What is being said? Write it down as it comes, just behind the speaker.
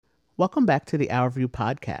Welcome back to the Our View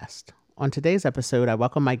podcast. On today's episode, I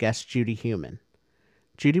welcome my guest, Judy Heumann.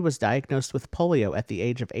 Judy was diagnosed with polio at the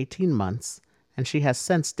age of 18 months, and she has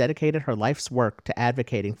since dedicated her life's work to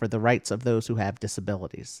advocating for the rights of those who have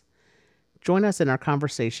disabilities. Join us in our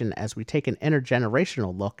conversation as we take an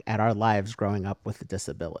intergenerational look at our lives growing up with a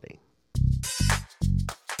disability.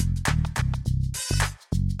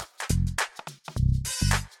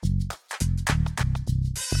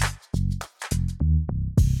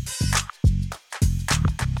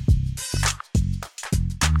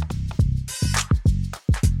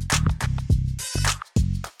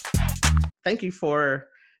 Thank you for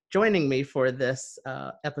joining me for this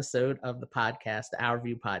episode of the podcast, the Our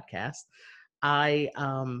View podcast. I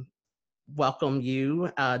welcome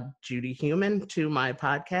you, Judy Heumann, to my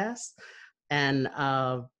podcast. And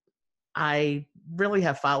I really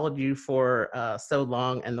have followed you for so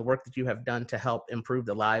long and the work that you have done to help improve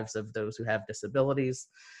the lives of those who have disabilities.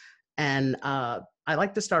 And I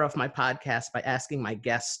like to start off my podcast by asking my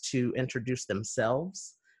guests to introduce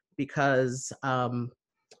themselves because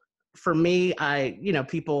for me,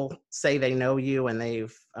 people say they know you and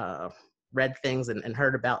they've read things and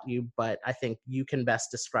heard about you, but I think you can best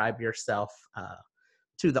describe yourself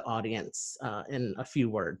to the audience in a few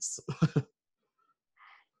words.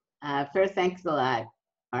 First, thanks a lot,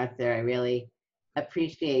 Arthur. I really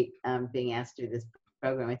appreciate being asked to do this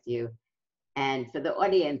program with you. And for the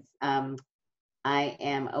audience, I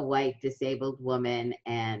am a white disabled woman,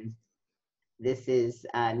 and this is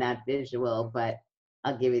not visual, but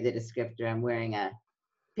I'll give you the descriptor. I'm wearing a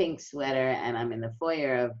pink sweater, and I'm in the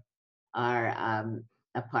foyer of our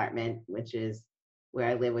apartment, which is where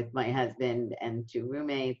I live with my husband and two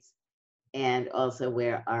roommates, and also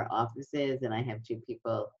where our office is. And I have two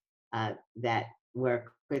people that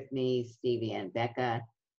work with me, Stevie and Becca.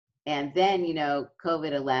 And then,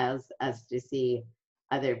 COVID allows us to see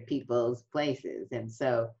other people's places. And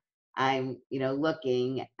so I'm,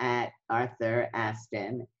 looking at Arthur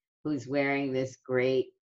Aston, who's wearing this great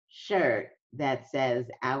shirt that says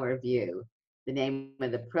Our View, the name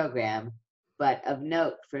of the program. But of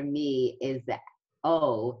note for me is that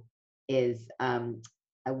O is a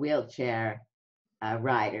wheelchair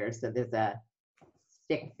rider. So there's a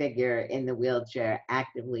stick figure in the wheelchair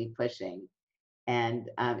actively pushing.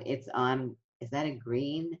 And it's on, is that a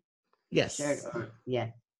green Yes. shirt? Yeah.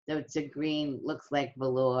 So it's a green, looks like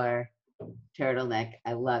velour turtleneck.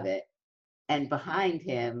 I love it. And behind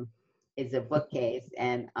him is a bookcase,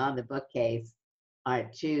 and on the bookcase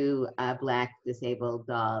are two Black disabled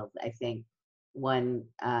dolls. I think one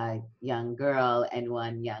young girl and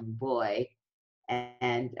one young boy.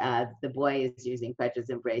 And the boy is using crutches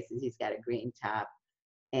and braces. He's got a green top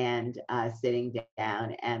and sitting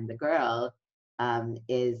down. And the girl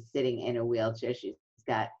is sitting in a wheelchair. She's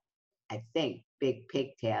got, I think, big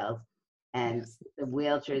pigtails. And Yes. the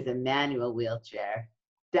wheelchair is a manual wheelchair.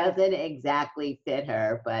 Doesn't exactly fit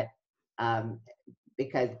her, but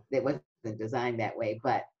because it wasn't designed that way,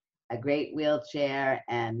 but a great wheelchair,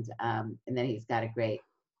 and then he's got a great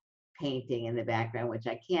painting in the background, which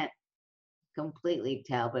I can't completely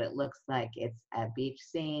tell, but it looks like it's a beach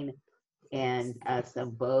scene and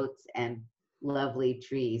some boats and lovely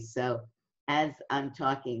trees. So as I'm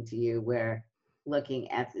talking to you, we're looking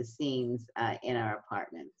at the scenes in our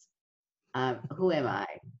apartments. Who am I?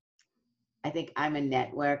 I think I'm a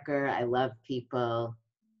networker. I love people.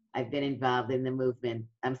 I've been involved in the movement.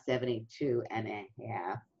 I'm 72 and a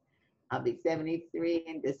half. I'll be 73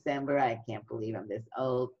 in December. I can't believe I'm this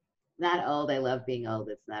old. Not old. I love being old.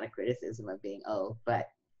 It's not a criticism of being old, but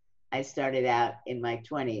I started out in my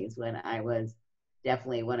 20s when I was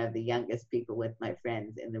definitely one of the youngest people with my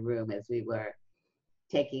friends in the room as we were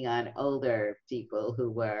taking on older people who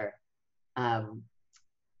were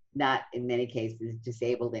not in many cases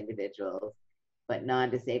disabled individuals, but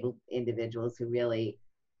non-disabled individuals who really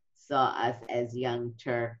saw us as young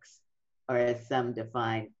Turks or as some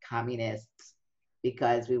defined communists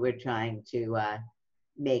because we were trying to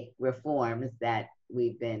make reforms that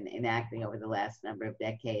we've been enacting over the last number of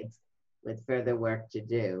decades with further work to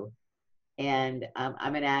do. And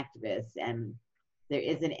I'm an activist, and there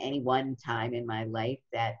isn't any one time in my life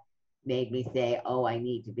that made me say, oh, I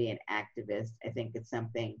need to be an activist. I think it's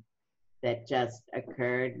something that just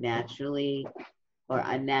occurred naturally or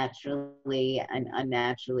unnaturally, and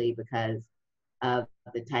unnaturally because of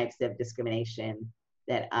the types of discrimination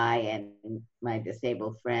that I and my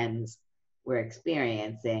disabled friends were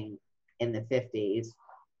experiencing in the 50s.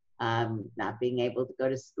 Not being able to go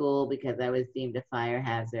to school because I was deemed a fire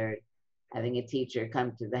hazard, having a teacher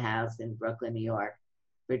come to the house in Brooklyn, New York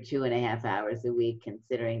for 2.5 hours a week,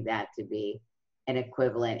 considering that to be an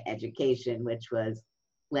equivalent education, which was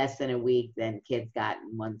less than a week than kids got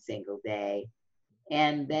in one single day.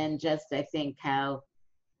 And then just, I think, how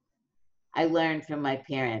I learned from my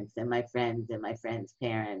parents and my friends'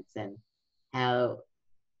 parents, and how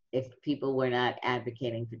if people were not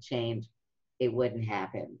advocating for change, it wouldn't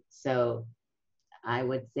happen. So I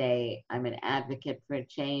would say I'm an advocate for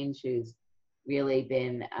change who's really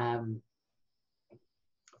been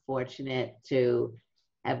fortunate to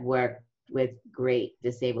have worked with great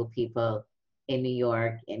disabled people in New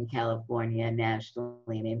York, in California, nationally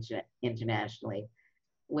and internationally,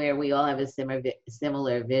 where we all have a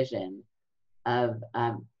similar vision of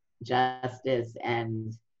justice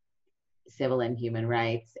and civil and human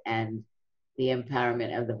rights and the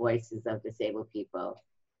empowerment of the voices of disabled people.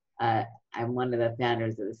 I'm one of the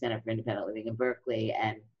founders of the Center for Independent Living in Berkeley,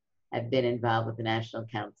 and have been involved with the National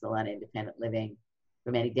Council on Independent Living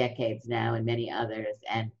for many decades now, and many others,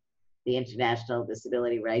 and the International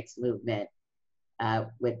Disability Rights Movement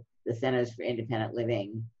with the Centers for Independent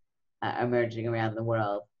Living emerging around the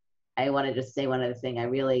world. I want to just say one other thing. I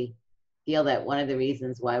really feel that one of the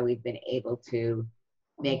reasons why we've been able to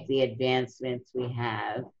make the advancements we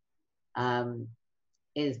have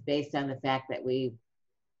is based on the fact that we've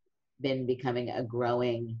been becoming a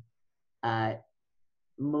growing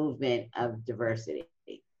movement of diversity.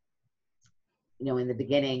 You know, in the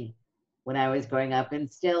beginning, when I was growing up,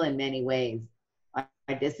 and still in many ways, our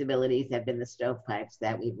disabilities have been the stovepipes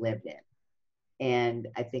that we've lived in. And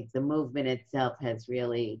I think the movement itself has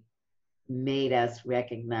really made us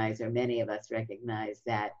recognize, or many of us recognize,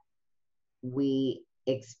 that we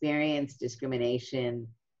experience discrimination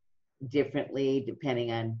differently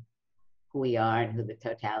depending on who we are and who the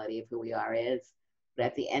totality of who we are is. But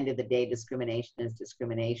at the end of the day, discrimination is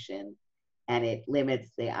discrimination, and it limits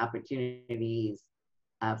the opportunities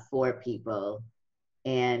for people.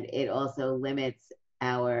 And it also limits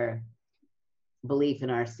our belief in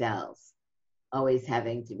ourselves, always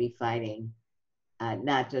having to be fighting,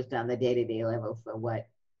 not just on the day-to-day level for what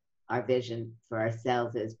our vision for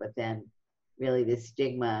ourselves is, but then really the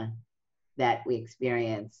stigma that we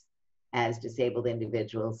experience as disabled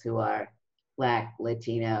individuals who are Black,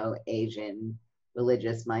 Latino, Asian,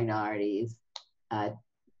 religious minorities,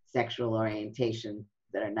 sexual orientation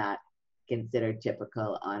that are not considered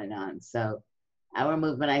typical, on and on. So our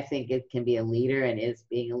movement, I think, it can be a leader, and is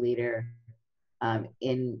being a leader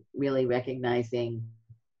in really recognizing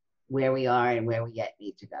where we are and where we yet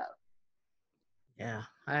need to go. Yeah,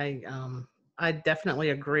 I definitely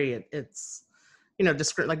agree. It's, you know,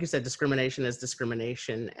 like you said, discrimination is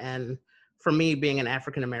discrimination. And for me, being an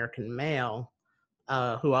African American male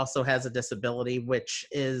who also has a disability, which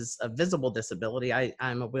is a visible disability,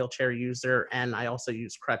 I'm a wheelchair user, and I also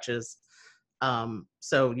use crutches.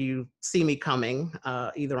 So you see me coming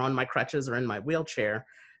either on my crutches or in my wheelchair,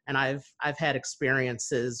 and I've had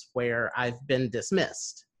experiences where I've been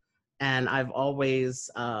dismissed, and I've always,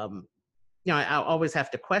 you know, I always have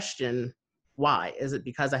to question why. Is it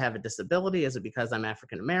because I have a disability? Is it because I'm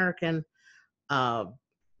African American?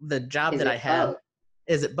 The job that I have, both?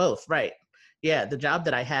 is it both? Right. Yeah, the job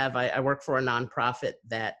that I have, I work for a nonprofit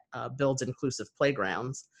that builds inclusive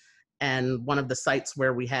playgrounds. And one of the sites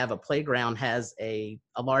where we have a playground has a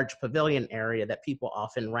large pavilion area that people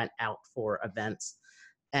often rent out for events.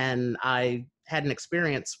 And I had an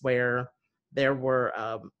experience where there were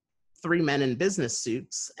 3 men in business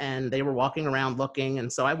suits, and they were walking around looking.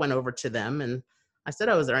 And so I went over to them and I said,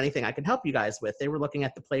 "Oh, is there anything I can help you guys with?" They were looking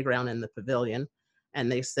at the playground in the pavilion,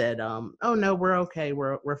 and they said, "Oh no, we're okay,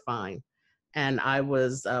 we're fine." And I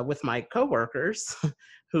was with my coworkers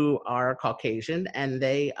who are Caucasian, and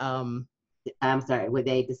they I'm sorry, were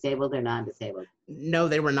they disabled or non-disabled? no,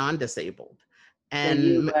 they were non-disabled. So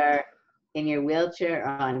you And were in your wheelchair or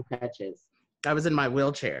on crutches? I was in my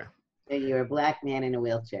wheelchair. So you're a Black man in a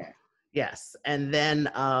wheelchair. Yes. And then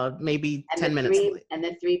maybe And 10 minutes later,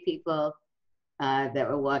 the three people that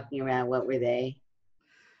were walking around, what were they?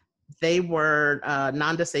 they were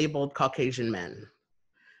non-disabled Caucasian men.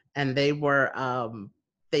 And they were,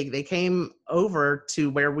 they came over to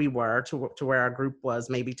where we were, to where our group was,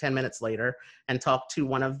 maybe 10 minutes later, and talked to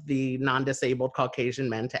one of the non-disabled Caucasian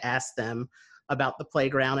men to ask them about the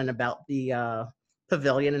playground and about the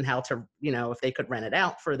pavilion, and how to, you know, if they could rent it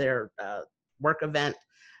out for their work event.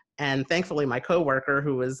 And thankfully, my coworker,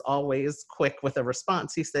 who is always quick with a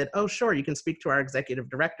response, he said, "Oh, sure, you can speak to our executive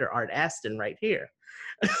director, Art Aston, right here."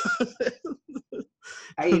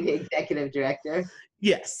 Are you the executive director?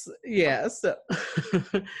 Yes. Yeah. So,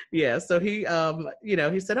 yeah. So he, you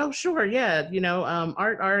know, he said, "Oh, sure. Yeah. You know,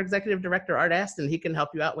 our executive director, Art Aston, he can help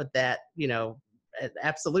you out with that. You know,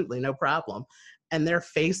 absolutely. No problem." And their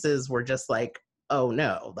faces were just like, "Oh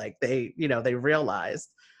no," like they, you know, they realized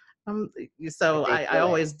Um, but so they I do it.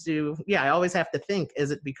 always do, yeah, I always have to think,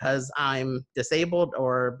 is it because I'm disabled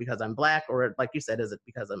or because I'm Black, or like you said, is it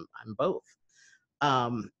because I'm both?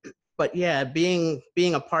 Um, but yeah, being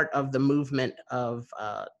a part of the movement of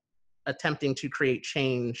attempting to create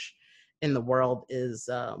change in the world is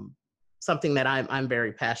something that I'm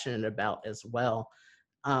very passionate about as well.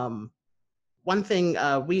 Um, One thing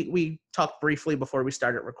we talked briefly before we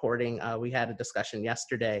started recording. We had a discussion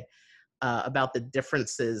yesterday about the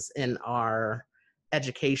differences in our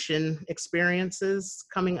education experiences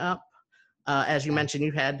coming up. As you Yeah, mentioned,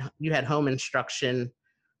 you had home instruction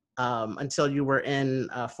until you were in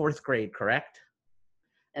fourth grade, correct?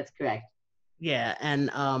 that's correct. Yeah, and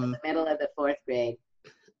The middle of the fourth grade,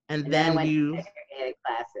 and then I then went to you segregated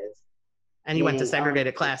classes, went to meaning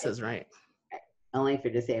segregated classes, right? only for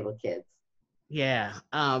disabled kids. Yeah.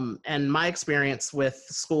 And my experience with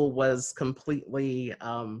school was completely,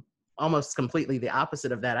 almost completely the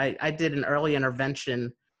opposite of that. I did an early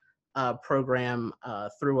intervention program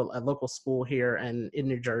through a local school here in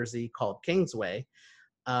New Jersey called Kingsway.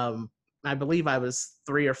 Um, I believe I was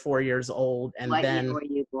 3 or 4 years old, and What year then were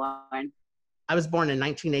you born? I was born in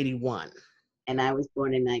 1981. And I was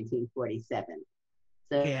born in 1947.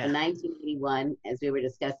 So Yeah. 1981, as we were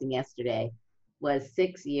discussing yesterday, was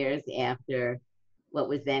 6 years after what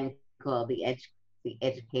was then called the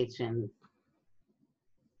education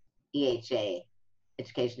EHA,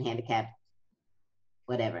 Education Handicap,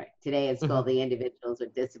 whatever. Today it's Mhm. called the Individuals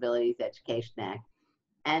with Disabilities Education Act.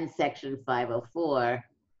 And Section 504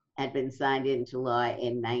 had been signed into law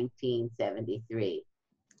in 1973.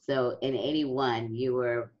 So in 81, you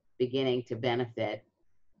were beginning to benefit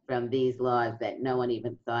from these laws that no one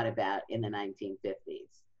even thought about in the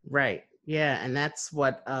 1950s. Right. Yeah, and that's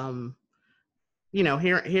what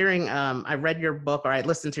hearing I read your book, or I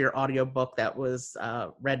listened to your audio book that was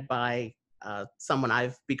read by someone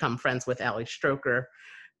I've become friends with, Ali Stroker,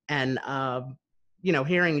 and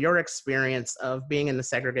hearing your experience of being in the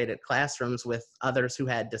segregated classrooms with others who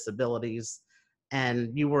had disabilities,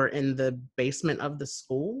 and you were in the basement of the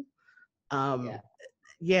school. Um, Yeah.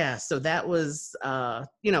 yeah, so that was like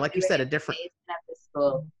We you were in said, a the different. basement of the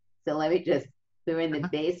school. So let me just, we were in the Uh-huh.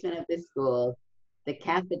 basement of the school. The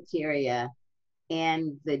cafeteria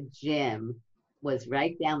and the gym was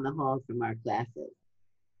right down the hall from our classes.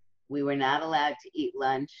 We were not allowed to eat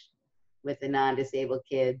lunch with the non-disabled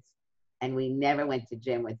kids, and we never went to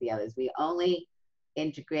gym with the others. We only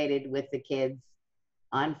integrated with the kids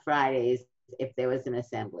on Fridays if there was an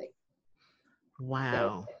assembly. That was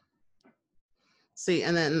Wow. See,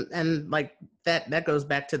 and like that goes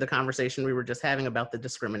back to the conversation we were just having about the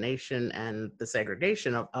discrimination and the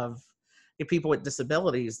segregation of people with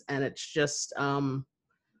disabilities, and it's just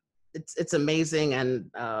it's amazing,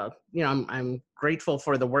 and I'm grateful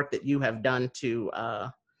for the work that you have done to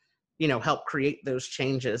help create those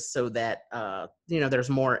changes so that there's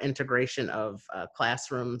more integration of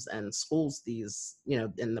classrooms and schools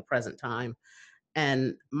in the present time.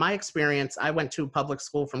 And my experience, I went to public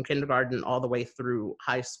school from kindergarten all the way through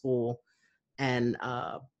high school, and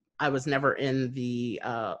I was never in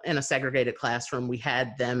a segregated classroom. We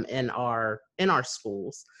had them in our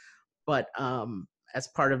schools, but as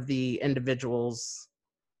part of the individuals,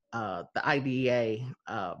 the IDEA,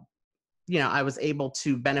 I was able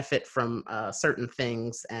to benefit from certain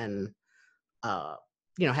things, and uh,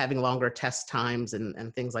 having longer test times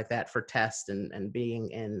and things like that for tests, and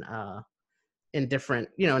being in different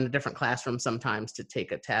in a different classroom sometimes to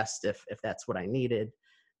take a test if that's what I needed,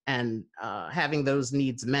 and having those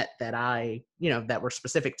needs met that were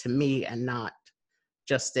specific to me, and not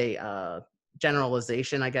just a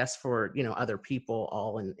generalization, I guess, for other people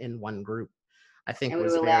all in one group, I think And we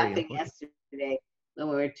was were very laughing important. yesterday when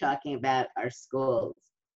we were talking about our schools.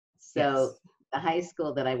 So Yes. the high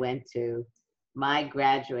school that I went to, my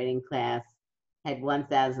graduating class had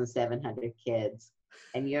 1,700 kids.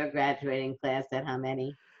 And your graduating class had how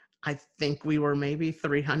many? I think we were maybe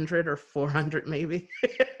 300 or 400 maybe.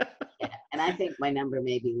 Yeah. And I think my number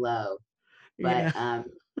may be low. But Yeah.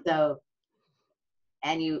 so,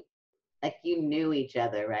 and you knew each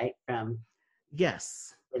other, right? From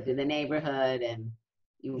Yes. lived in the neighborhood and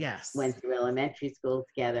you Yes. went through elementary school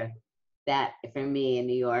together. That for me in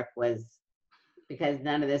New York was because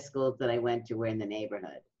none of the schools that I went to were in the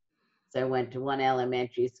neighborhood. So I went to one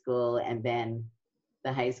elementary school, and then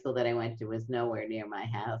the high school that I went to was nowhere near my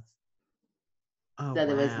house. Oh, So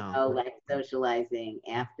there was wow. no like socializing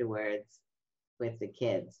afterwards with the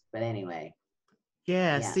kids. But anyway,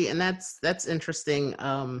 Yeah, yeah. see, and that's interesting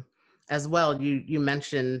as well. You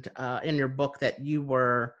mentioned in your book that you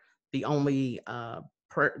were the only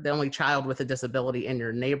the only child with a disability in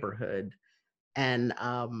your neighborhood. And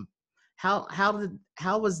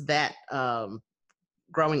how was that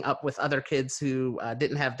growing up with other kids who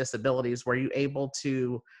didn't have disabilities? Were you able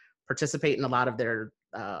to participate in a lot of their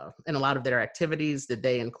activities? Did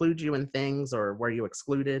they include you in things, or were you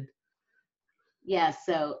excluded? Yeah,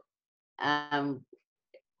 so um,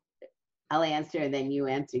 I'll answer and then you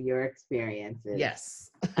answer your experiences,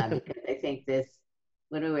 Yes. because I think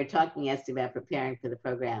when we were talking yesterday about preparing for the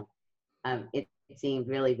program, it seemed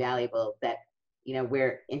really valuable that,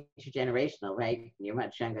 we're intergenerational, right? You're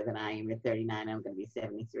much younger than I am. You're 39. I'm going to be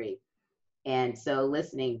 73. And so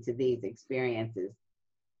listening to these experiences,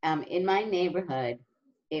 in my neighborhood,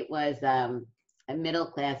 it was a middle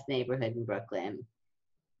class neighborhood in Brooklyn.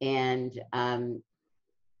 And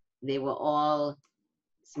they were all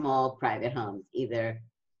small private homes, either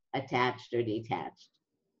attached or detached.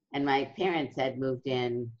 And my parents had moved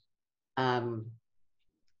um,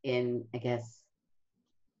 in, I guess,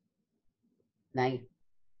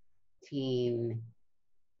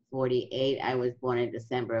 1948. I was born in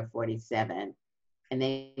December of 47. And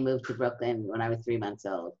they moved to Brooklyn when I was 3 months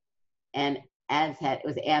old. And it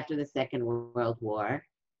was after the Second World War.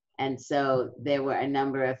 And so there were a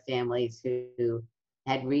number of families who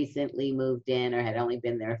had recently moved in or had only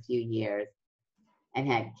been there a few years and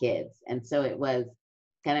had kids. And so it was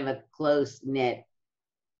kind of a close knit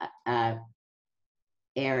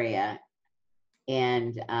area.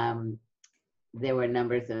 And there were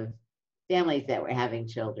numbers of families that were having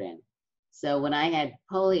children. So when I had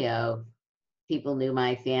polio, people knew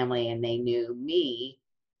my family and they knew me.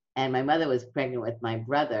 And my mother was pregnant with my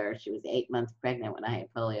brother. She was 8 months pregnant when I had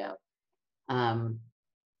polio.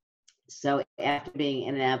 So after being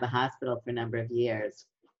in and out of the hospital for a number of years,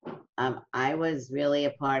 I was really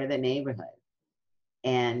a part of the neighborhood.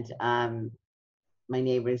 And my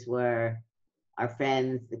neighbors were our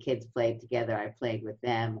friends. The kids played together. I played with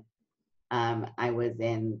them. I was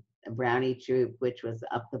in a Brownie troupe, which was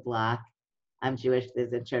up the block. I'm Jewish.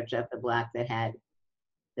 There's a church up the block that had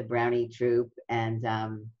the Brownie troupe. And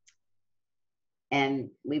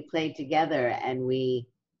we played together, and we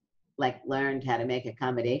learned how to make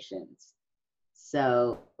accommodations.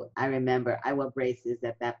 So I remember I wore braces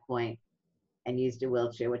at that point and used a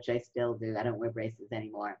wheelchair, which I still do. I don't wear braces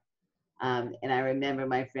anymore. And I remember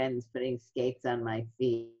my friends putting skates on my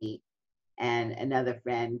feet, and another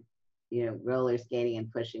friend, roller skating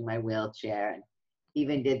and pushing my wheelchair. And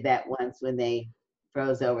even did that once when they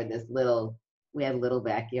froze over we had little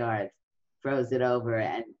backyards, froze it over,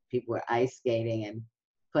 and people were ice skating and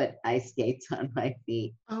put ice skates on my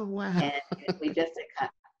feet. Oh, wow. And we just,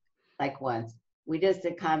 once, we just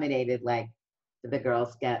accommodated the Girl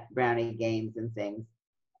Scout Brownie games and things.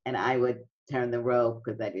 And I would turn the rope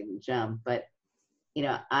because I didn't jump. But,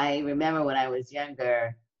 I remember when I was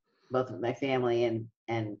younger, both with my family and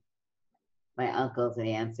my uncles and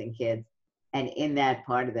aunts and kids, and in that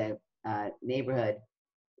part of the neighborhood,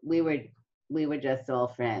 we were just all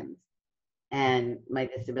friends. And my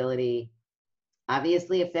disability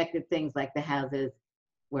obviously affected things like the houses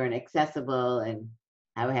weren't accessible, and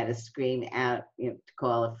how I had to scream out, to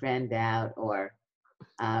call a friend out, or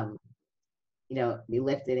be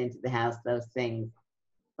lifted into the house, those things.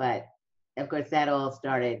 But of course, that all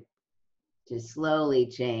started to slowly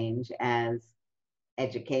change as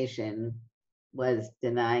education was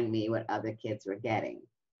denying me what other kids were getting.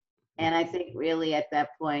 And I think really at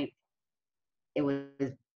that point, it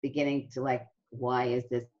was beginning to why is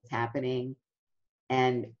this happening?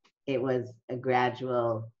 And it was a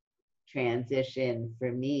gradual transition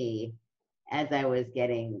for me as I was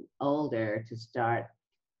getting older to start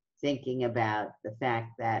thinking about the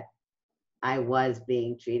fact that I was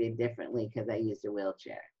being treated differently because I used a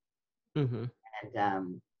wheelchair. Mm-hmm.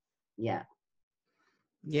 And yeah.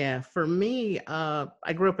 Yeah, for me,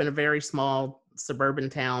 I grew up in a very small suburban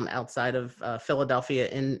town outside of Philadelphia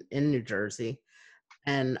in New Jersey,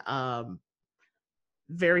 and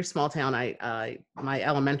very small town. My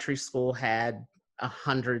elementary school had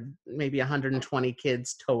 100, maybe 120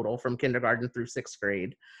 kids total from kindergarten through sixth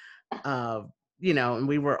grade. And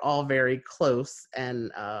we were all very close.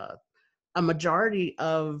 And a majority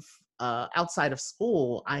of outside of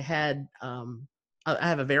school, I have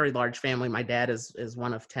a very large family. My dad is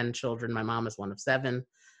one of 10 children. My mom is one of 7.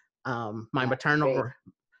 My maternal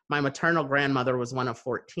grandmother was one of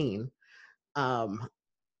 14.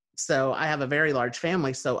 So I have a very large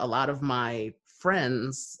family. So a lot of my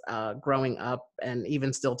friends growing up, and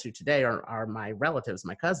even still to today, are my relatives,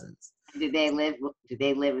 my cousins. Do they live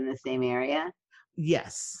in the same area?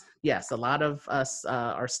 Yes. A lot of us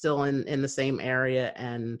are still in the same area,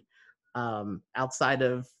 and outside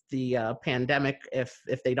of the pandemic, if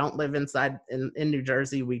they don't live inside in New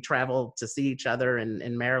Jersey, we travel to see each other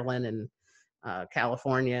in Maryland and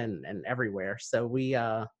California and everywhere. So we,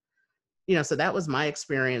 so that was my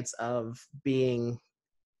experience of being,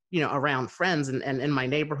 around friends and in my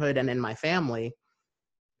neighborhood and in my family.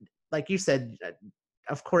 Like you said,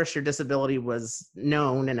 of course, your disability was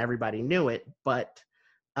known and everybody knew it, but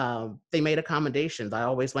they made accommodations. I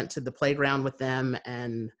always went to the playground with them,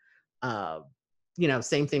 and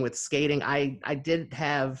same thing with skating. I did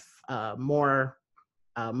have more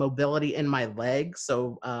mobility in my legs,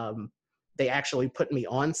 so they actually put me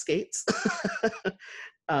on skates.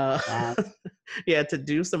 Wow. Yeah, to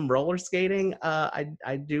do some roller skating.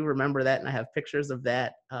 I do remember that, and I have pictures of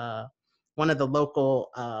that. One of the local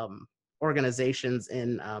organizations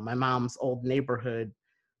in my mom's old neighborhood,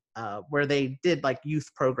 where they did like youth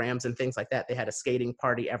programs and things like that. They had a skating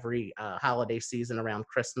party every holiday season around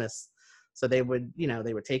Christmas. So they would,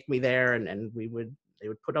 they would take me there, and they would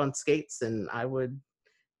put on skates, and I would,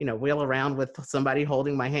 wheel around with somebody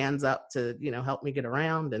holding my hands up to, help me get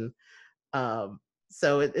around. And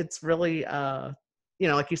so it's really,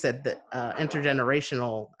 like you said, the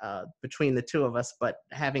intergenerational between the two of us, but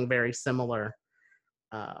having very similar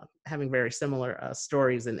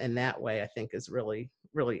stories in that way, I think is really,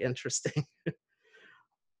 really interesting.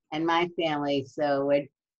 And my family, so we're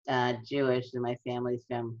Jewish, and my family's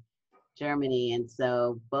from Germany, and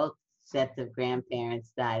so both sets of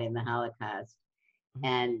grandparents died in the Holocaust.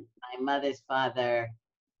 And my mother's father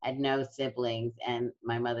had no siblings, and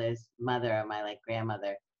my mother's mother, or my like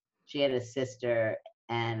grandmother, she had a sister,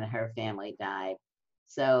 and her family died.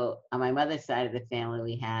 So on my mother's side of the family,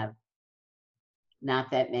 we have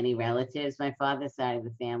not that many relatives. My father's side of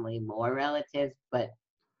the family, more relatives, but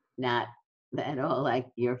not at all like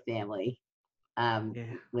your family,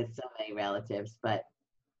 Yeah. with so many relatives. But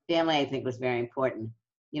family, I think, was very important.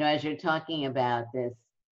 As you're talking about this,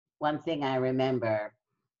 one thing I remember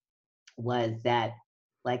was that,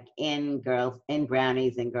 like in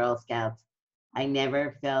Brownies and Girl Scouts, I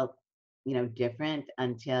never felt, different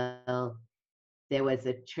until there was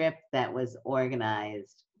a trip that was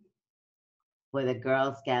organized for the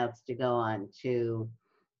Girl Scouts to go on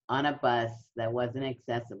a bus that wasn't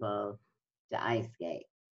accessible to ice skate.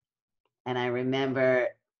 And I remember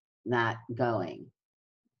not going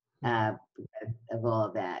of all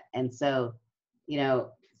of that. And so,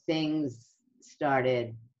 things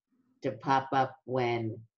started to pop up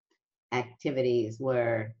when activities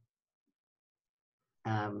were,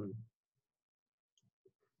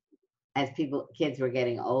 as kids were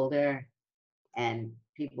getting older, and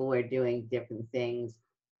people were doing different things,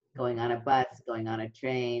 going on a bus, going on a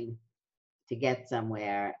train to get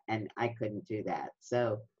somewhere, and I couldn't do that.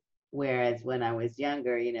 So, whereas when I was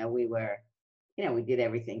younger, we did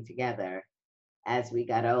everything together. As we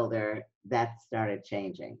got older, that started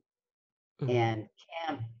changing. Mhm. And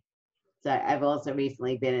camp, so I've also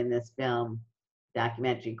recently been in this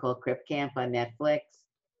documentary called Crip Camp on Netflix.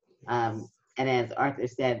 And as Arthur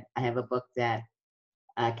said, I have a book that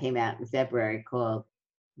came out in February called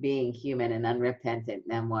Being Human: An Unrepentant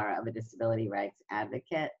Memoir of a Disability Rights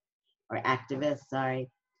Advocate, or Activist, sorry.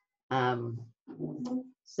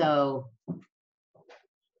 So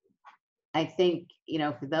I think,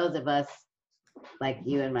 for those of us like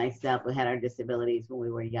you and myself who had our disabilities when we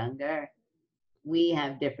were younger, we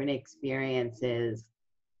have different experiences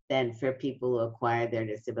than for people who acquired their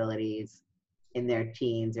disabilities in their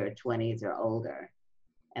teens or 20s or older.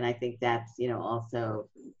 And I think that's, also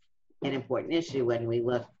an important issue when we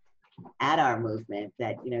look at our movement,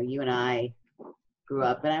 that, you and I grew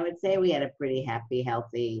up, and I would say we had a pretty happy,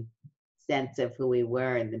 healthy sense of who we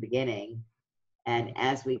were in the beginning. And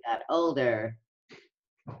as we got older,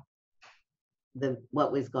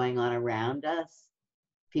 what was going on around us,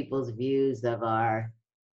 people's views of our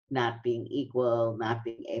not being equal, not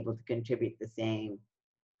being able to contribute the same.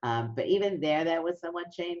 But even there, that was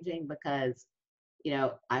somewhat changing, because,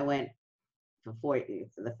 I went for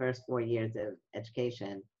the first 4 years of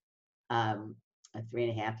education,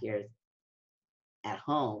 3.5 years at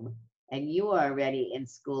home, and you were already in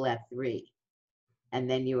school at 3, and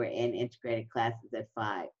then you were in integrated classes at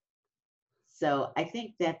 5. So I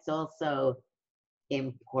think that's also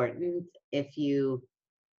important if you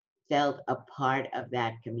felt a part of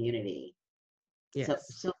that community. Yes.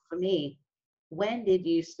 So for me, when did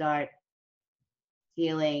you start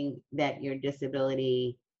feeling that your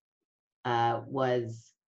disability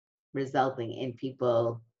was resulting in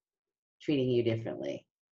people treating you differently?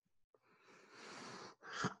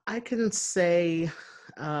 I can say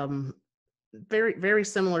very, very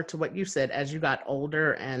similar to what you said. As you got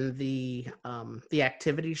older and the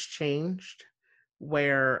activities changed,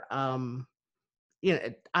 where I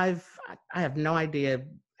have no idea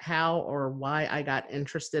how or why I got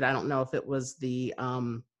interested. I don't know if it was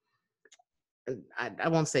I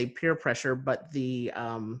won't say peer pressure, but the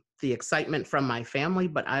excitement from my family.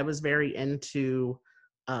 But I was very into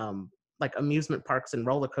um, like amusement parks and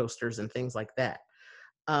roller coasters and things like that.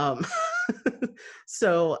 Um,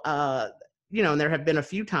 so and there have been a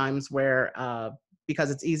few times where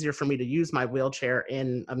because it's easier for me to use my wheelchair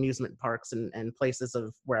in amusement parks and places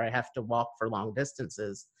of where I have to walk for long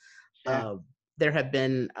distances. Sure. Uh, there have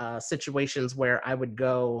been situations where I would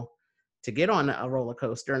go to get on a roller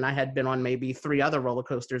coaster, and I had been on maybe 3 other roller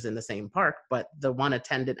coasters in the same park, but the one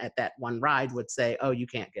attendant at that one ride would say, "Oh, you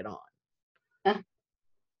can't get on." And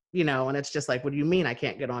it's just like, what do you mean I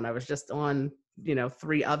can't get on? I was just on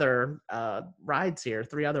 3 other rides here,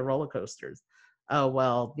 3 other roller coasters. Oh,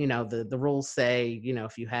 well, the rules say,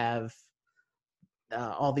 if you have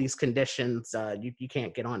all these conditions, you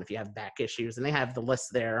can't get on if you have back issues, and they have the list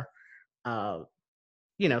there, uh,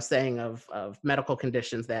 saying of medical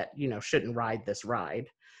conditions that shouldn't ride this ride.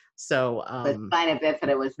 So But spina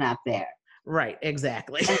bifida was not there. right,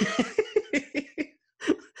 exactly.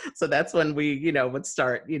 So that's when we would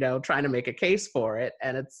start trying to make a case for it,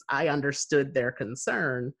 and I understood their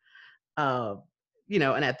concern. uh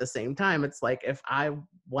and at the same time, it's like, if I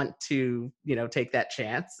want to take that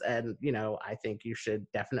chance, and I think you should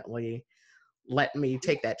definitely let me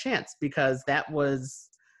take that chance, because that was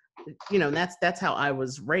and that's how I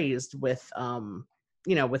was raised with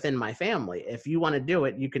within my family. If you want to do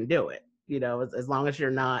it, you can do it, as long as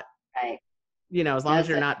you're not Right. as long No as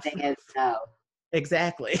you're such not thing as no.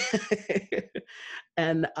 exactly.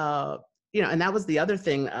 And and that was the other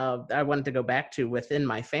thing I wanted to go back to within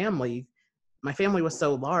my family. My family was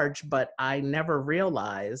so large, but I never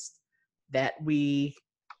realized that we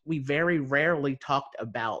very rarely talked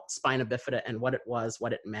about spina bifida and what it was,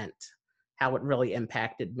 what it meant, how it really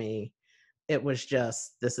impacted me. It was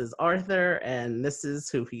just, this is Arthur, and this is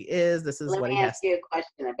who he is. This is Let what me he ask has. you a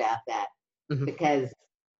question about that, Mhm. because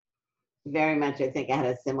very much I think I had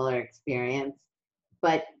a similar experience.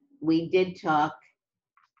 But we did talk,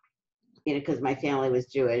 because my family was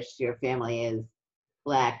Jewish, your family is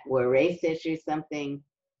Black. Were race issues something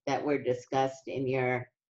that were discussed in your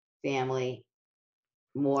family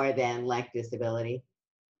more than like disability?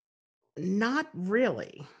 Not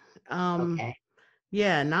really. Um, Okay.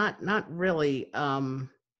 yeah, not really. And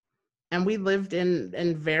we lived in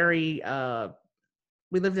a very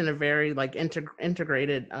like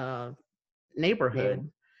integrated Neighbor.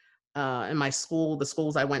 neighborhood. In my school, the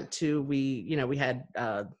schools I went to, we had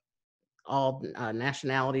all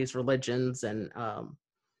nationalities, religions, and all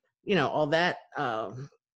that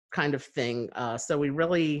kind of thing. So we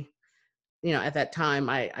really, at that time,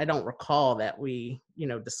 I don't recall that we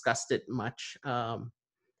discussed it much. I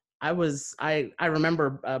remember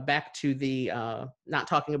back to the not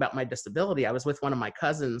talking about my disability. I was with one of my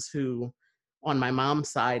cousins who, on my mom's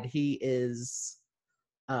side, he is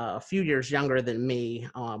a few years younger than me,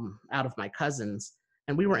 out of my cousins,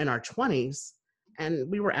 and we were in our 20s, and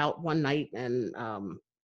we were out one night, and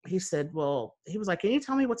he said, well, he was like, can you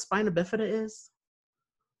tell me what spina bifida is?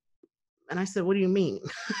 And I said, what do you mean?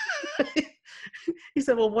 He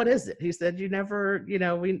said, well, what is it? He said, you never,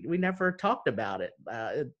 we never talked about it.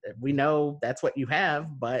 We know that's what you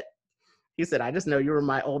have, but he said, I just know you were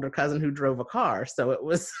my older cousin who drove a car. So it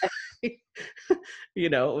was,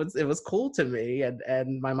 it was cool to me.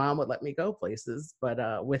 And my mom would let me go places,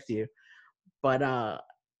 but with you. But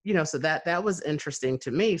so that was interesting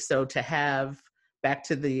to me. So to have, back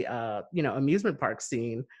to the amusement park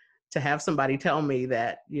scene, to have somebody tell me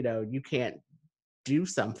that, you can't do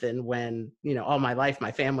something when all my life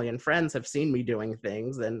my family and friends have seen me doing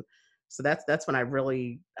things. And so that's when I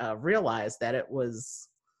really realized that it was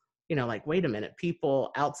like, wait a minute,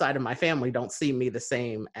 people outside of my family don't see me the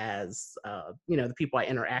same as the people I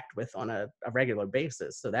interact with on a regular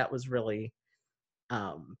basis. So that was really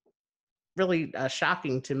um, really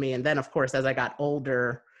shocking to me. And then, of course, as I got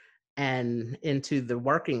older and into the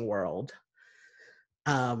working world,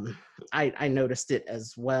 um, I noticed it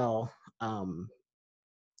as well.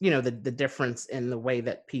 The difference in the way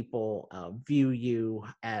that people view you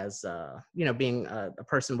as being a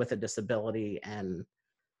person with a disability, and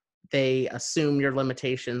they assume your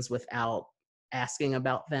limitations without asking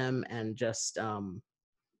about them, and just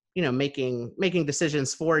making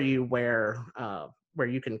decisions for you where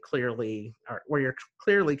you can clearly, or where you're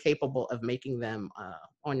clearly capable of making them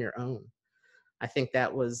on your own. I think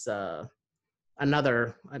that was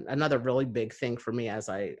another really big thing for me as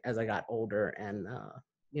I got older, and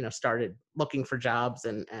started looking for jobs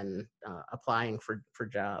and applying for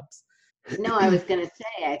jobs. No, I was going to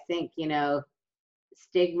say, I think,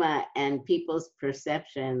 stigma and people's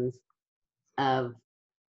perceptions of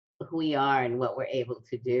who we are and what we're able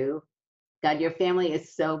to do. God, your family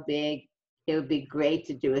is so big. It would be great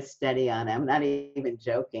to do a study on it. I'm not even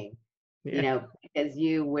joking, Yeah. because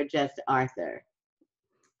you were just Arthur.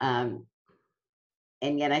 Um,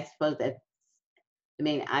 and yet I suppose that, I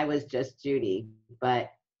mean, I was just Judy, but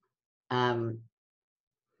um,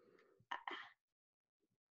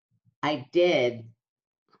 I did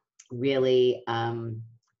really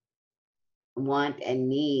want and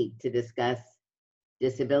need to discuss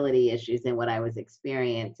disability issues and what I was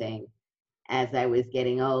experiencing as I was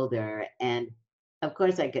getting older. And of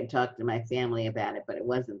course, I could talk to my family about it, but it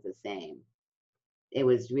wasn't the same. It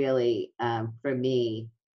was really, for me,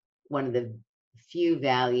 one of the few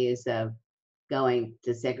values of going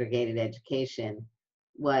to segregated education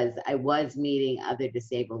was I was meeting other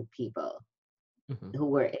disabled people Mhm. who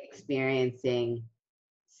were experiencing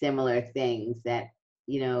similar things that,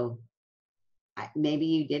 you know, maybe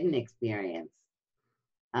you didn't experience,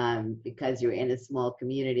 because you're in a small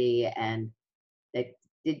community. And that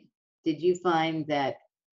did did you find that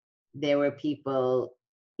there were people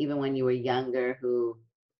even when you were younger who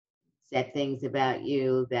said things about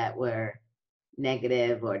you that were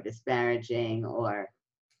negative or disparaging, or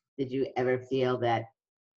did you ever feel that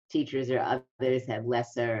teachers or others had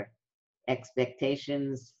lesser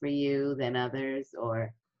expectations for you than others,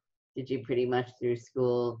 or did you pretty much through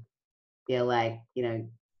school feel like,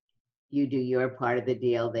 you do your part of the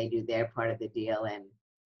deal, they do their part of the deal, and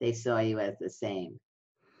they saw you as the same?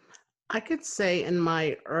 I could say in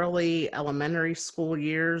my early elementary school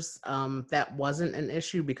years, that wasn't an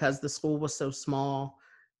issue because the school was so small.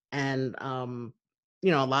 And,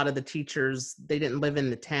 a lot of the teachers, they didn't live in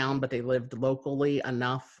the town, but they lived locally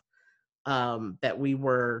enough that we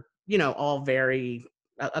were, all very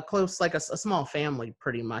a close, like a small family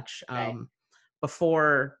pretty much. Right.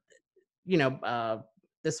 Before you know,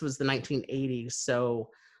 this was the 1980s. So,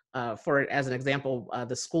 for as an example,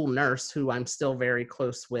 the school nurse who I'm still very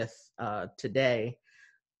close with today,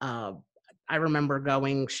 uh, I remember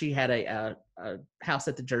going. She had a house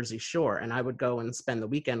at the Jersey Shore, and I would go and spend the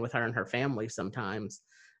weekend with her and her family sometimes,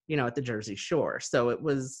 at the Jersey Shore. So it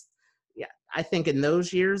was, yeah. I think in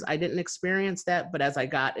those years I didn't experience that, but as I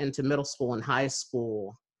got into middle school and high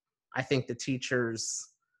school, I think the teachers,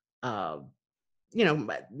 uh,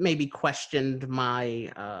 maybe questioned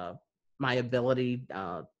my ability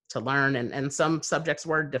to learn, and some subjects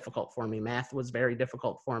were difficult for me. Math was very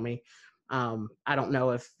difficult for me. I don't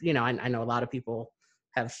know if I know a lot of people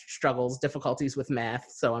have struggles, difficulties with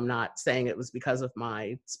math. So I'm not saying it was because of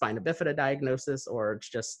my spina bifida diagnosis, or it's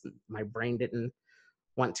just my brain didn't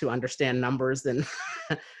want to understand numbers and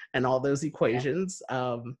and all those Yeah. equations.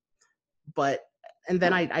 But and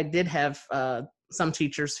then I did have some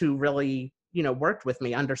teachers who really worked with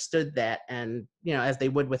me, understood that, and as they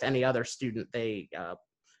would with any other student, they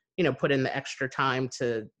put in the extra time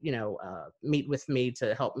to meet with me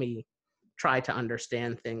to help me try to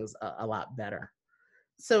understand things a lot better.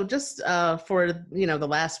 So just for the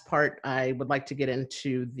last part, I would like to get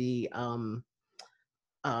into the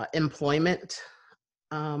employment,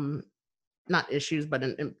 um, not issues, but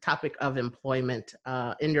an topic of employment.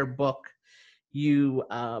 In your book, you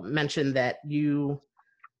mentioned that you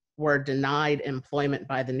were denied employment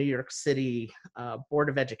by the New York City Board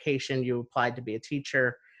of Education. You applied to be a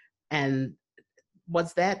teacher, and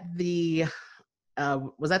was that the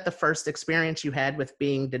first experience you had with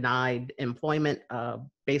being denied employment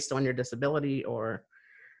based on your disability, or?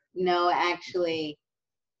 No, actually,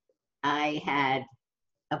 I had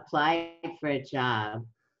applied for a job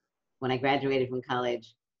when I graduated from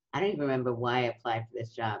college. I don't even remember why I applied for this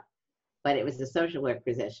job, but it was a social work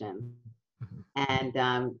position. Mhm.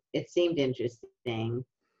 And it seemed interesting.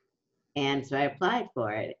 And so I applied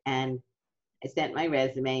for it. And I sent my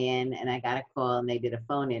resume in, and I got a call, and they did a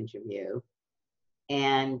phone interview.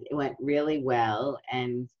 And it went really well.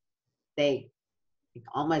 And they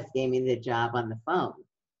almost gave me the job on the phone.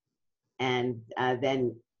 And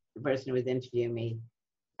then the person who was interviewing me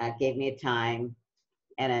gave me a time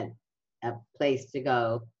and a place to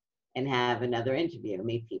go and have another interview,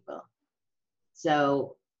 meet people.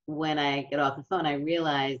 So when I get off the phone, I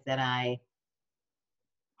realized that I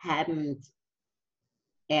hadn't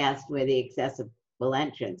asked where the accessible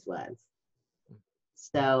entrance was.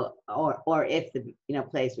 So, or if the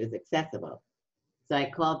place was accessible. So I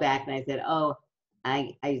called back and I said, "Oh,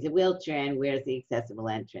 I use a wheelchair, and where's the accessible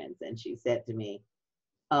entrance?" And she said to me,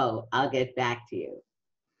 "Oh, I'll get back to you."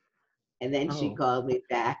 And then she Oh, called me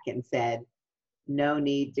back and said, "No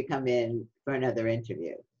need to come in for another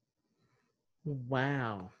interview."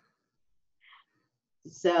 wow.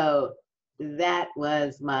 So that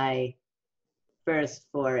was my first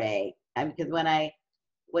foray. Because when I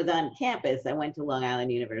was on campus, I went to Long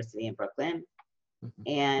Island University in Brooklyn, Mhm.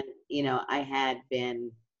 and I had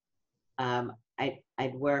been,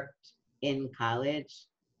 I'd worked in college.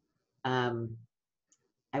 Um,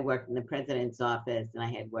 I worked in the president's office, and I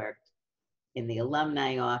had worked in the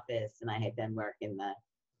alumni office, and I had done work in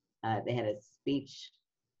they had a speech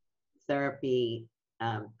therapy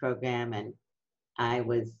program, and I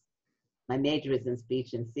was, my major was in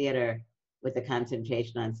speech and theater with a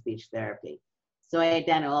concentration on speech therapy. So I had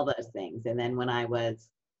done all those things. And then when I was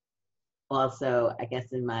also, I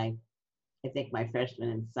guess I think my freshman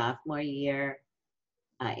and sophomore year,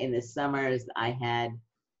 in the summers, I had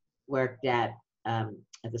worked as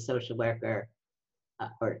a social worker,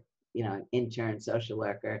 or, an intern social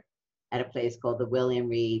worker at a place called the William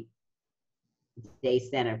Reed Day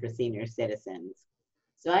Center for Senior Citizens.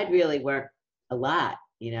 So I'd really worked a lot,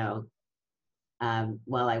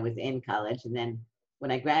 while I was in college. And then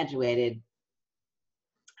when I graduated,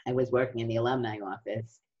 I was working in the alumni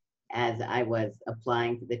office as I was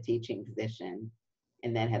applying for the teaching position,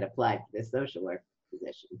 and then had applied for the social work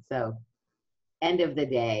position. So end of the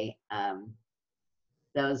day,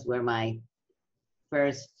 those were my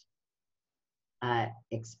first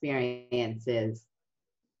experiences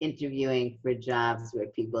interviewing for jobs where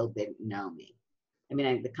people didn't know me. I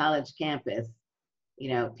mean, the college campus,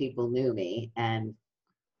 people knew me, and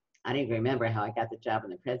I don't even remember how I got the job in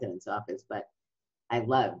the president's office, but I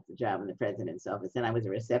loved the job in the president's office, and I was a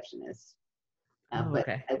receptionist. Oh, But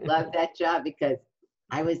okay. I loved that job because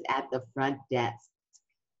I was at the front desk.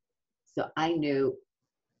 So I knew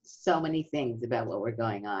so many things about what were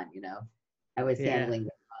going on, I was Yeah. handling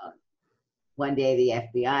the phone. One day the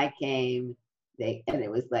FBI came, and it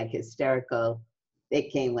was like hysterical. They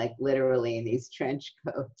came like literally in these trench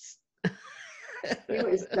coats. It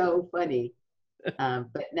was so funny.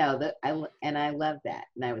 But no, I loved that.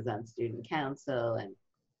 And I was on student council, and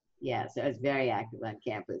yeah, so I was very active on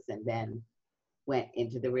campus, and then went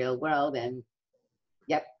into the real world, and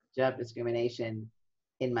yep, job discrimination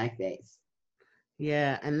in my face.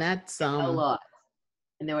 Yeah, and that's No laws,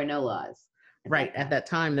 and there were no laws at right. that At time. that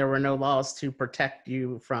time, there were no laws to protect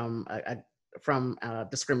you from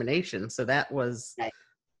discrimination. So that was, Right.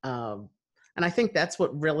 um, and I think that's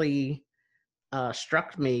what really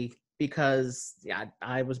struck me, because yeah,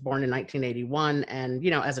 I was born in 1981, and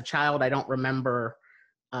as a child, I don't remember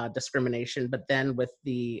discrimination. But then with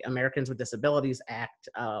the Americans with Disabilities Act,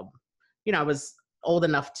 I was old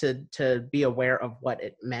enough to be aware of what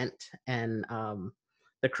it meant, and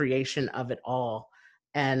the creation of it all.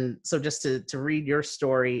 And so just to read your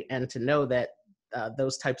story and to know that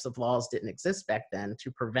those types of laws didn't exist back then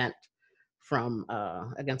to prevent from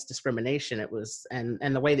against discrimination, it was,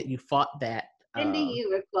 and the way that you fought that. When do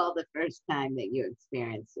you recall the first time that you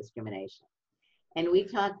experienced discrimination? And we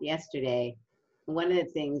talked yesterday. One of the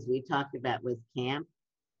things we talked about was camp.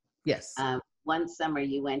 Yes. One summer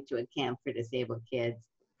you went to a camp for disabled kids.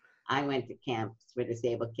 I went to camps for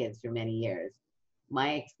disabled kids for many years.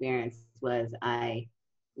 My experience was I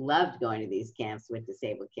loved going to these camps with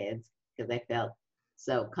disabled kids because I felt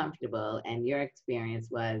so comfortable. And your experience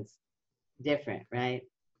was different, right?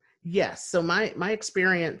 Yes. So my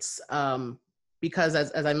experience, because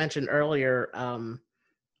as I mentioned earlier,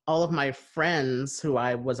 all of my friends who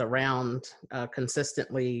I was around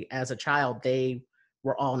consistently as a child, they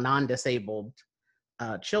were all non-disabled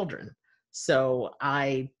children. So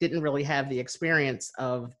I didn't really have the experience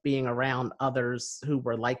of being around others who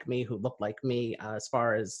were like me, who looked like me, as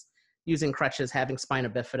far as using crutches, having spina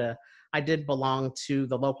bifida. I did belong to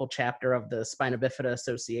the local chapter of the Spina Bifida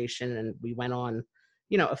Association, and we went on,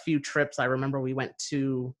 a few trips. I remember we went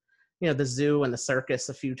to, the zoo and the circus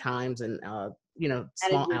a few times, and How did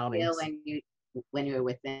small you feel outings. when you were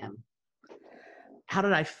with them? How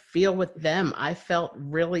did I feel with them? I felt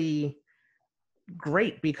really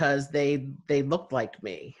great because they looked like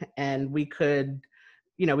me, and we could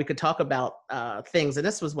talk about things. And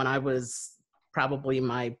this was when I was probably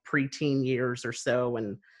my preteen years or so,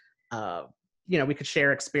 and uh, we could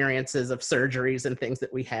share experiences of surgeries and things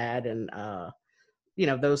that we had, and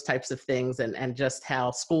those types of things, and just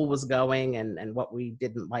how school was going, and what we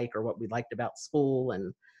didn't like or what we liked about school,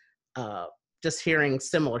 and uh, just hearing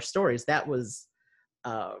similar stories. That was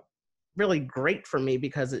uh, really great for me,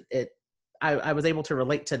 because I was able to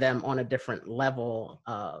relate to them on a different level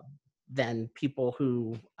than people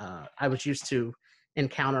who I was used to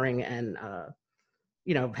encountering, and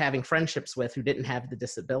having friendships with, who didn't have the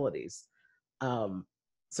disabilities. Um,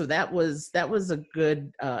 so that was a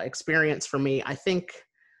good experience for me. I think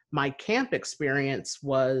my camp experience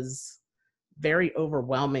was very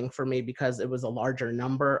overwhelming for me because it was a larger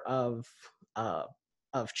number of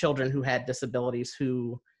children who had disabilities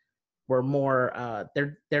who were more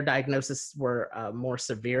their diagnoses were more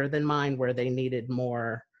severe than mine, where they needed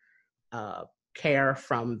more care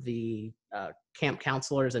from the camp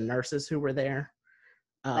counselors and nurses who were there.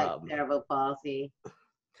 Like cerebral palsy.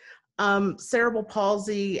 Cerebral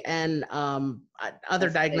palsy and other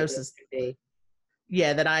diagnoses.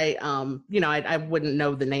 Yeah, that I wouldn't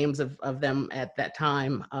know the names of them at that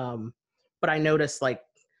time. But I noticed, like,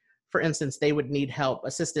 for instance, they would need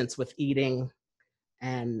assistance with eating,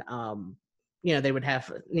 and they would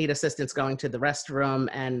need assistance going to the restroom,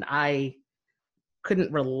 and I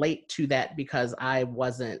couldn't relate to that because I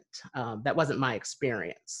wasn't that wasn't my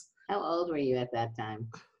experience. How old were you at that time?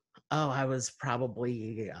 Oh, I was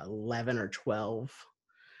probably 11 or 12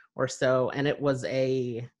 or so, and it was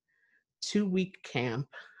a 2-week camp,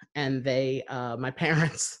 and my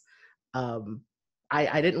parents,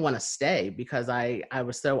 I didn't want to stay because I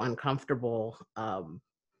was so uncomfortable, and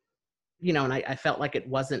I felt like it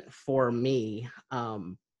wasn't for me,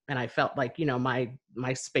 and I felt like,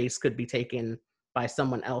 my space could be taken by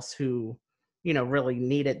someone else who, really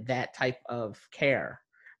needed that type of care.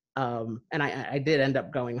 And I did end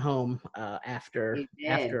up going home after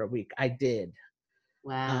a week. I did.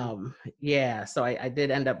 Wow. Yeah, so I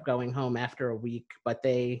did end up going home after a week, but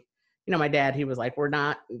my dad, he was like, "We're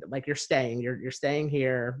not, like, you're staying. You're staying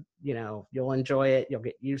here. You'll enjoy it. You'll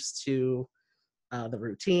get used to the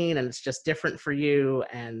routine, and it's just different for you.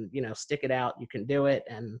 And stick it out. You can do it."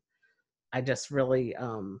 And I just really,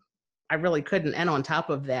 I really couldn't. And on top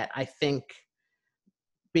of that, I think,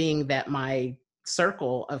 being that my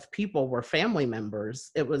circle of people were family members,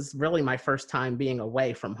 it was really my first time being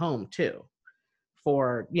away from home too,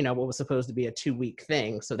 for what was supposed to be a 2-week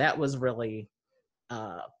thing. So that was really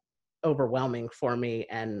overwhelming for me.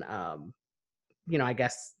 And I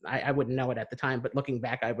guess I wouldn't know it at the time, but looking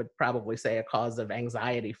back, I would probably say a cause of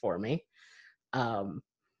anxiety for me.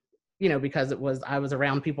 Because I was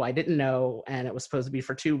around people I didn't know, and it was supposed to be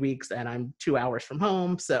for 2 weeks, and I'm 2 hours from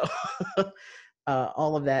home. So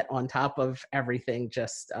all of that on top of everything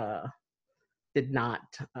just did not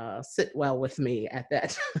sit well with me at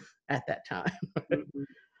that at that time. Mm-hmm.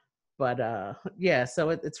 But yeah, so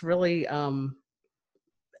it's really, and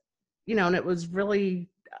it was really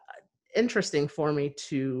interesting for me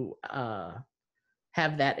to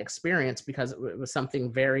have that experience, because it was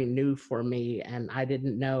something very new for me, and I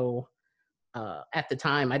didn't know at the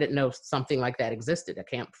time, I didn't know something like that existed, a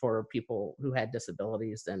camp for people who had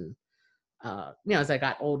disabilities. And as I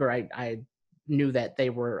got older, I knew that they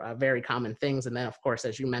were very common things. And then, of course,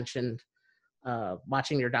 as you mentioned,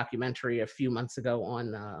 watching your documentary a few months ago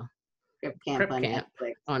on Crip Camp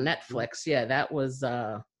on Netflix, yeah, that was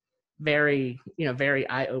very, very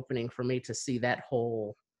eye-opening for me to see that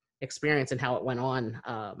whole experience and how it went on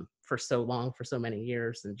for so long, for so many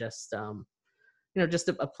years. And just just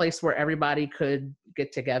a place where everybody could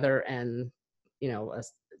get together and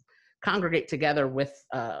congregate together with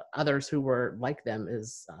others who were like them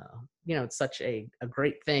is it's such a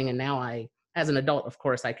great thing. And now, as an adult, of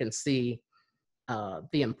course, I can see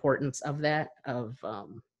the importance of that, of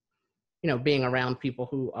being around people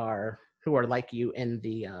who are like you in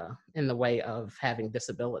the way of having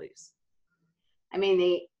disabilities. I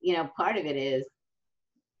mean, part of it is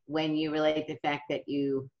when you relate the fact that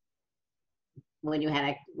when you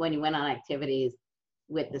went on activities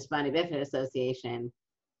with the Spina Bifida Association,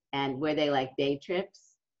 and were they like day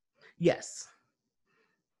trips? Yes.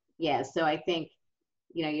 Yeah. So I think,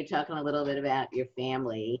 you're talking a little bit about your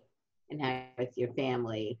family and how it's your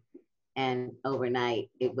family, and overnight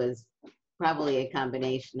it was probably a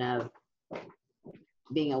combination of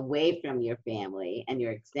being away from your family and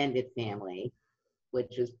your extended family,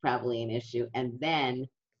 which was probably an issue. And then,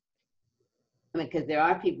 because there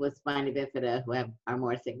are people with spina bifida who are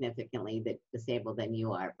more significantly disabled than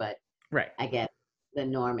you are, but right. I guess the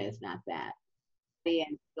norm is not that.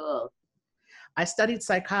 In school, I studied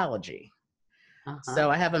psychology. So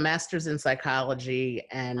I have a master's in psychology,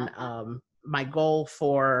 and my goal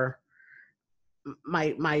for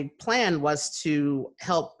my plan was to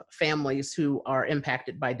help families who are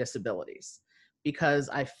impacted by disabilities, because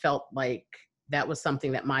I felt like that was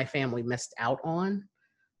something that my family missed out on.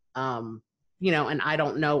 And I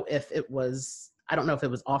don't know if it was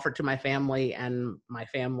offered to my family, and my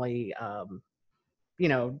family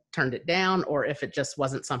turned it down, or if it just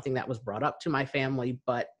wasn't something that was brought up to my family.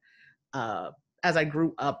 But as I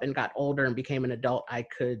grew up and got older and became an adult, I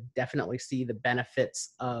could definitely see the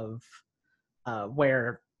benefits of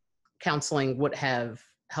where counseling would have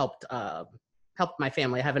helped my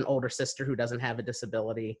family. I have an older sister who doesn't have a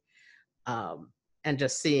disability, and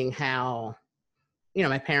just seeing how,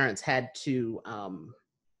 my parents had to,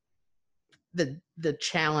 the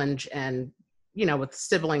challenge and, with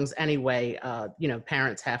siblings anyway,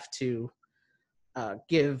 parents have to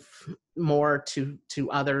give more to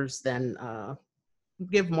others than,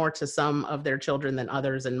 give more to some of their children than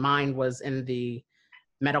others. And mine was in the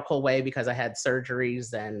medical way because I had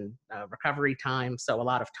surgeries and recovery time. So a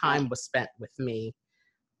lot of time was spent with me.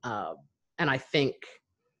 And I think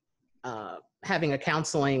having a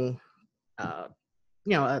counseling,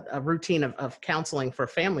 a routine of counseling for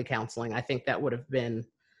family counseling, I think that would have been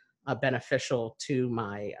beneficial to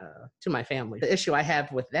my family. The issue I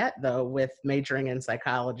have with that, though, with majoring in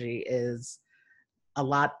psychology, is a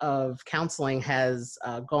lot of counseling has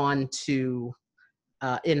gone to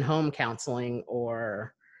in-home counseling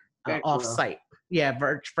or off-site. Yeah,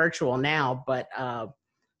 virtual now, but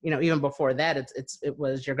even before that, it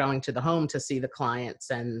was you're going to the home to see the clients.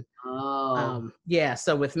 And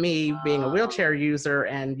so with me being a wheelchair user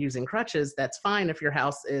and using crutches, that's fine if your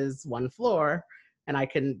house is one floor and I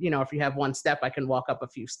can, if you have one step, I can walk up a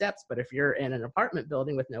few steps. But if you're in an apartment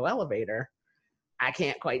building with no elevator, I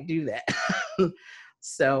can't quite do that.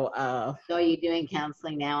 So are you doing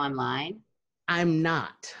counseling now online? I'm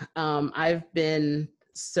not. I've been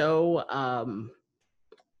so,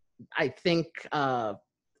 I think, I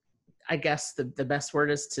guess the best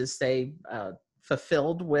word is to say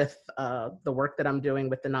fulfilled with the work that I'm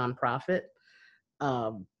doing with the nonprofit.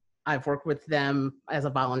 I've worked with them as a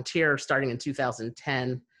volunteer starting in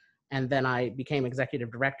 2010, and then I became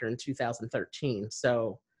executive director in 2013.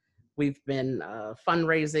 So we've been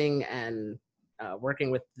fundraising and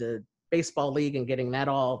working with the baseball league and getting that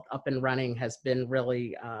all up and running has been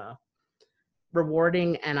really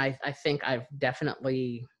rewarding. And I think I've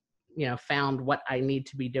definitely, found what I need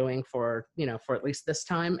to be doing for at least this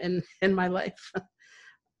time in my life.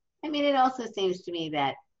 I mean, it also seems to me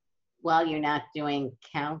that while you're not doing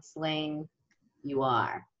counseling, you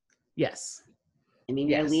are. Yes. I mean,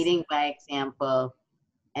 you're leading by example.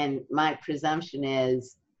 And my presumption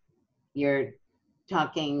is you're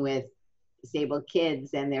talking with disabled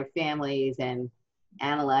kids and their families and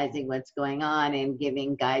analyzing what's going on and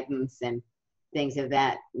giving guidance and things of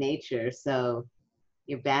that nature. So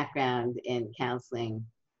your background in counseling,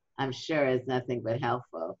 I'm sure, is nothing but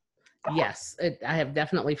helpful. Yes, I have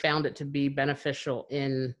definitely found it to be beneficial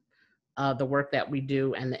in the work that we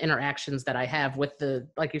do, and the interactions that I have with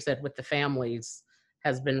like you said, with the families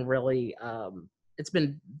has been really, it's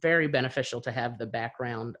been very beneficial to have the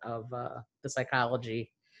background of the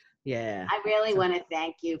psychology. Yeah. I really want to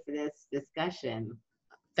thank you for this discussion.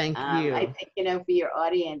 Thank you. I think, for your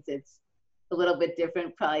audience, it's a little bit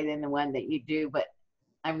different probably than the one that you do, but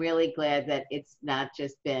I'm really glad that it's not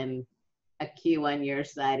just been a Q on your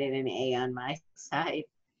side and an A on my side,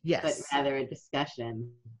 yes, but rather a discussion.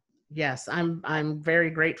 Yes, I'm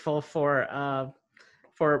very grateful for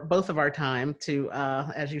both of our time to,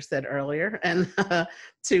 as you said earlier, and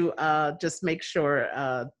to just make sure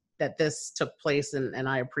that this took place, and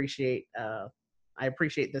I appreciate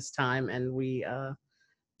this time, and we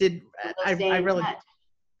did. I really,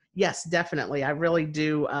 yes, definitely. I really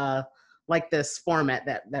do like this format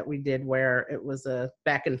that we did, where it was a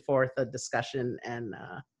back and forth, a discussion, and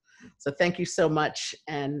so thank you so much,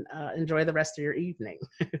 and enjoy the rest of your evening.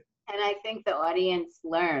 And I think the audience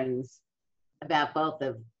learns about both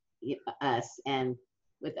of us and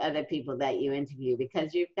with other people that you interview,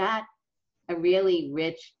 because you've got a really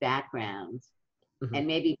rich background. Mm-hmm. And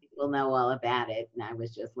maybe people know all about it, and I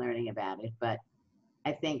was just learning about it, but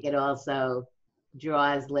I think it also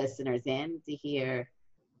draws listeners in to hear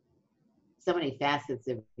so many facets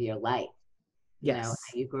of your life. Yes.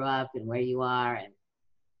 How you grew up and where you are, and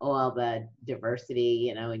all the diversity,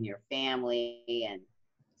 in your family and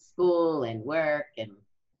school and work. And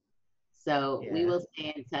so we will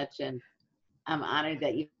stay in touch, and I'm honored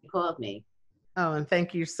that you called me. Oh, and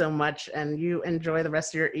thank you so much. And you enjoy the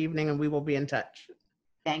rest of your evening, and we will be in touch.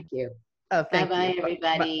 Thank you. Oh, thank you. Bye-bye,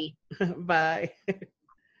 everybody. Bye.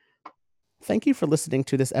 Thank you for listening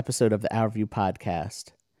to this episode of the Our View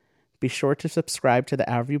Podcast. Be sure to subscribe to the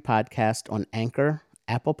Our View Podcast on Anchor,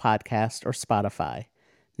 Apple Podcast, or Spotify.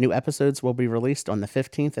 New episodes will be released on the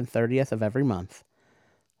 15th and 30th of every month.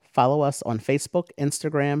 Follow us on Facebook,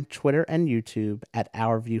 Instagram, Twitter, and YouTube at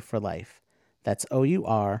Our View for Life. That's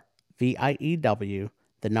OURVIEW,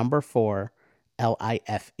 4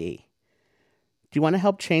 LIFE. Do you want to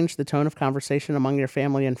help change the tone of conversation among your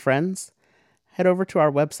family and friends? Head over to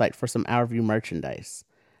our website for some Our View merchandise.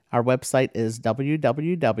 Our website is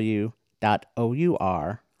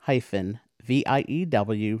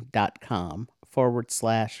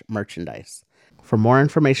www.our-view.com/merchandise. For more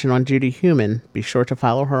information on Judy Heumann, be sure to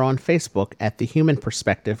follow her on Facebook at The Human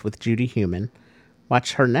Perspective with Judy Heumann,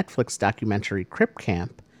 watch her Netflix documentary Crip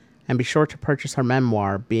Camp, and be sure to purchase her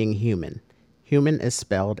memoir Being Human. Human is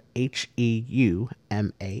spelled Heumann.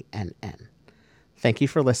 Thank you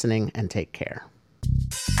for listening and take care.